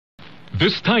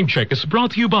This time check is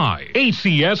brought to you by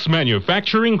ACS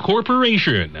Manufacturing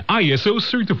Corporation. ISO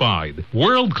certified.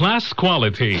 World-class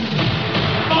quality.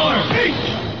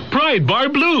 Pride Bar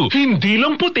Blue. Hindi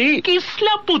lang puti,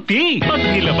 kisla puti. Pag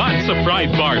nilaban sa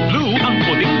Pride Bar Blue, ang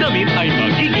puting damit ay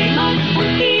magiging mas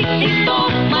puti ito,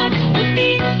 mas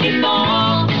puti ito,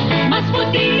 mas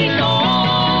puti ito.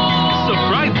 Sa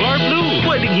Pride Bar Blue,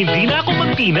 pwedeng hindi na ako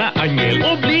magtina, anyel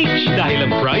o bleach. Dahil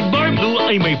ang Pride Bar Blue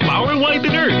ay may power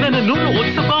widener na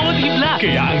nanunuot sa bawat hibla.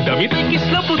 Kaya ang damit ay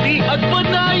kisla puti at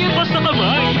panayan pa sa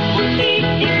kamay. Puti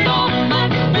ito,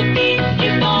 mas puti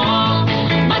ito,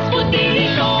 mas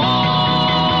puti ito.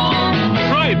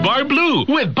 Pride Bar Blue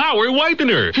with power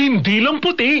whitener. Hindi lang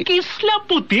puti, kisla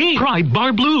puti. Pride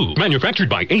Bar Blue.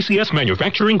 Manufactured by ACS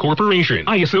Manufacturing Corporation.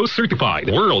 ISO certified.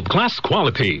 World-class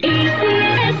quality.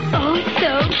 ACS, oh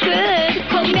so good.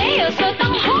 Komeya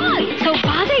Sotanghon. So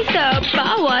bagay sa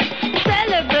bawat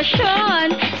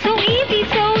celebration. So easy,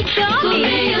 so jolly.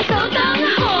 Komeya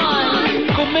Sotanghon.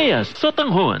 Komeya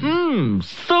Sotanghon.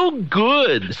 So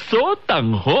good.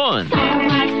 Sotanghon.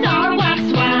 Star Wax,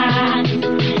 swag.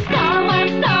 Star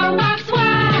Wax,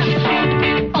 swag.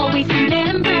 Always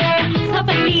remember, sa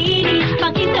paligid,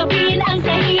 pakitawin ang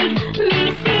sahig.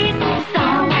 Mrs.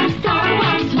 Star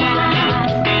Wax, swag.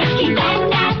 Hintay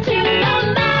na to the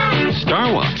max.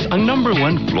 Star Wax, ang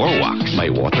 #1 floor wax. May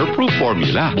waterproof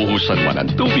formula. Buhusan man ang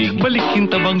tubig, balik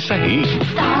kintabang sahig.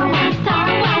 Star Wax,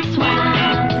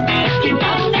 swag.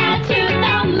 Hintay na to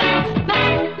the max.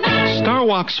 Star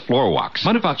Wax Floor Wax.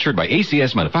 Manufactured by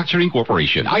ACS Manufacturing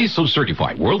Corporation. ISO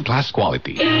certified. World-class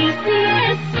quality.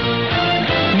 ACS.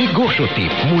 Negosyo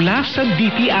tip mula sa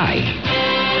DTI.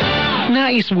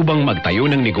 Nais mo bang magtayo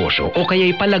ng negosyo o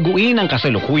kaya'y palaguin ang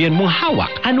kasalukuyan mong hawak?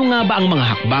 Ano nga ba ang mga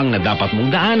hakbang na dapat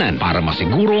mong daanan para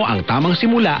masiguro ang tamang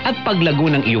simula at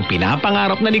paglago ng iyong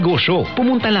pinapangarap na negosyo?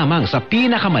 Pumunta lamang sa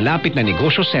pinakamalapit na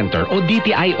negosyo center o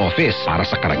DTI office. Para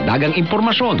sa karagdagang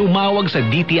impormasyon, tumawag sa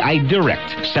DTI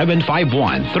Direct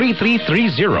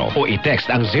 751-3330 o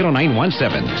i-text ang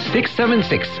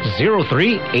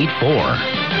 0917-676-0384.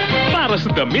 Para sa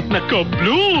damit na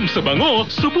ka-bloom sa bango,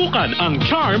 subukan ang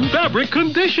Charm Fabric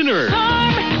Conditioner.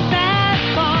 Charm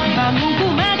Fat-Bar, bangong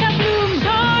kumaka-bloom.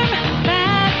 Charm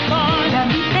Fat-Bar,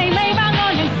 damit ay may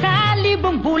bango ng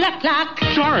salibong bulaklak.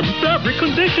 Charm Fabric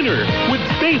Conditioner with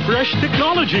Stay Fresh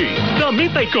Technology.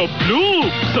 Damit ay ka-bloom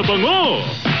sa bango.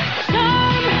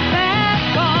 Charm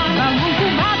Fat-Bar, bangong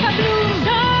kumaka-bloom.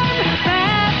 Charm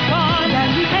Fat-Bar,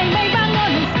 damit ay may bango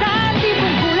ng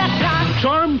salibong bulaklak.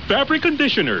 Charm Fabric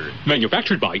Conditioner.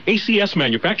 Manufactured by ACS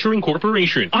Manufacturing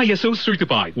Corporation. ISO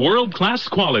certified. World-class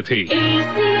quality.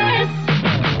 ACS.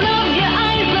 Love your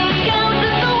eyes, look out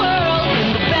at the world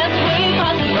in the best way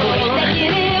possible.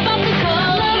 Executive Optical.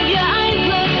 Love your eyes,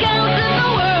 look out at the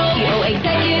world. EO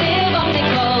Executive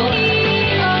Optical.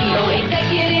 EO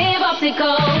Executive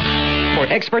Optical.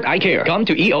 For expert eye care, come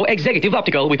to EO Executive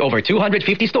Optical with over 250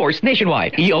 stores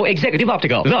nationwide. EO Executive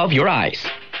Optical. Love your eyes.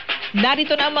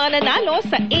 Narito na ang mga nanalo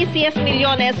sa ACS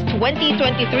Milyones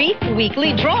 2023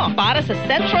 Weekly Draw para sa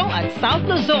Central at South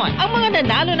Luzon. Ang mga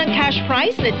nanalo ng cash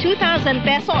prize na 2,000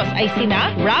 pesos ay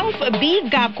sina Ralph B.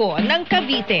 Gaco ng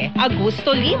Cavite,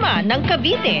 Augusto Lima ng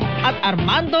Cavite, at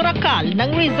Armando Racal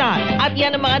ng Rizal. At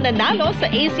yan ang mga nanalo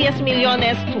sa ACS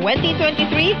Milyones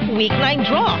 2023 Week 9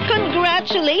 Draw.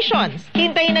 Congratulations!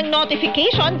 Hintayin ang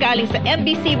notification galing sa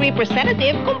MBC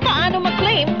representative kung paano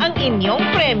mag-claim ang inyong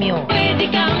premyo. Pwede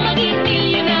kang maging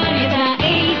milyonaryo.